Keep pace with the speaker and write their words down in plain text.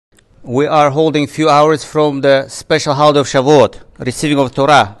We are holding a few hours from the special holiday of Shavuot, receiving of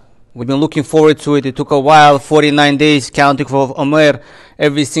Torah. We've been looking forward to it. It took a while, 49 days, counting for Omer.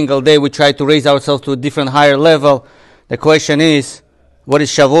 Every single day we try to raise ourselves to a different, higher level. The question is, what is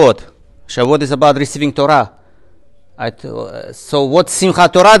Shavuot? Shavuot is about receiving Torah. So what's Simha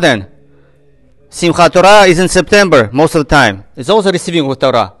Torah then? Simha Torah is in September, most of the time. It's also receiving of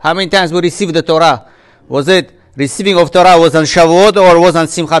Torah. How many times we received the Torah? Was it receiving of Torah was on Shavuot or was on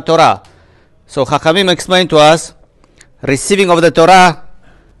Simchat Torah? So Chachamim explained to us, receiving of the Torah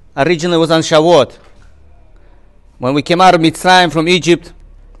originally was on Shavuot. When we came out of Mitzrayim from Egypt,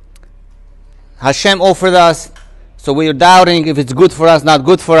 Hashem offered us, so we were doubting if it's good for us, not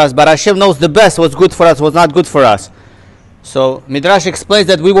good for us, but Hashem knows the best what's good for us, what's not good for us. So Midrash explains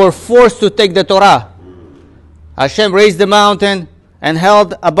that we were forced to take the Torah. Hashem raised the mountain and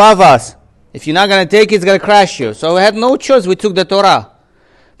held above us. If you're not going to take it, it's going to crash you. So we had no choice. We took the Torah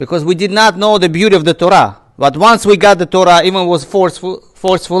because we did not know the beauty of the Torah. But once we got the Torah, even was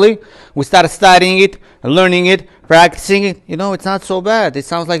forcefully, we started studying it, learning it, practicing it. You know, it's not so bad. It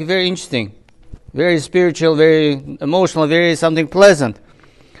sounds like very interesting, very spiritual, very emotional, very something pleasant.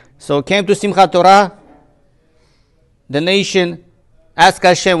 So it came to Simchat Torah. The nation asked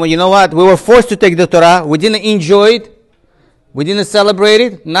Hashem, well, you know what? We were forced to take the Torah. We didn't enjoy it. We didn't celebrate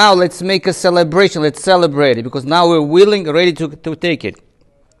it. Now let's make a celebration. Let's celebrate it because now we're willing, ready to take it.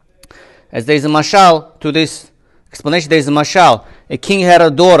 As there is a mashal to this explanation, there is a mashal. A king had a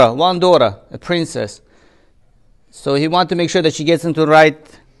daughter, one daughter, a princess. So he wanted to make sure that she gets into the right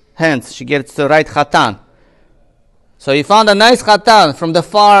hands. She gets the right chatan. So he found a nice chatan from the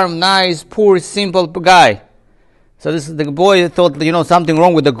farm, nice, poor, simple guy. So the boy thought, something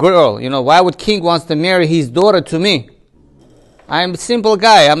wrong with the girl. Why would king wants to marry his daughter to me? I'm a simple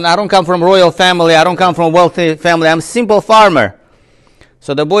guy. I don't come from royal family. I don't come from a wealthy family. I'm a simple farmer.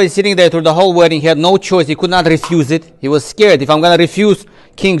 So the boy is sitting there through the whole wedding. He had no choice. He could not refuse it. He was scared. If I'm going to refuse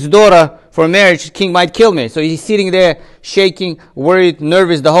king's daughter for marriage, king might kill me. So he's sitting there shaking, worried,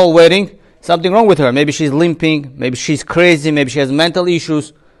 nervous the whole wedding. Something wrong with her. Maybe she's limping. Maybe she's crazy. Maybe she has mental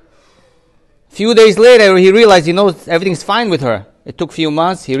issues. Few days later, he realized, everything's fine with her. It took a few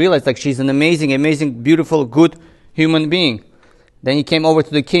months. He realized she's an amazing, beautiful, good human being. Then he came over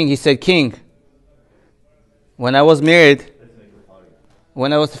to the king. He said, King, when I was married,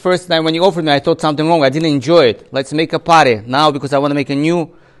 when I was the first time when you offered me, I thought something wrong. I didn't enjoy it. Let's make a party now because I want to make a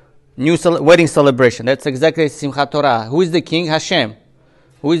new wedding celebration. That's exactly Simchat Torah. Who is the king? Hashem.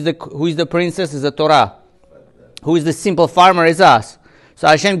 Who is the princess? Is the Torah. Who is the simple farmer? Is us. So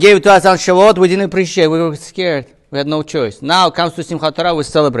Hashem gave it to us on Shavuot. We didn't appreciate it. We were scared. We had no choice. Now it comes to Simchat Torah. We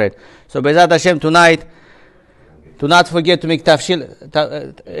celebrate. So Be'ezrat Hashem tonight, do not forget to make tafshilin,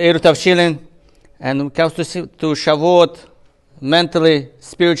 and when it comes to Shavuot, mentally,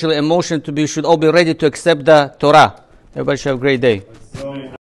 spiritually, emotionally, we should all be ready to accept the Torah. Everybody should have a great day.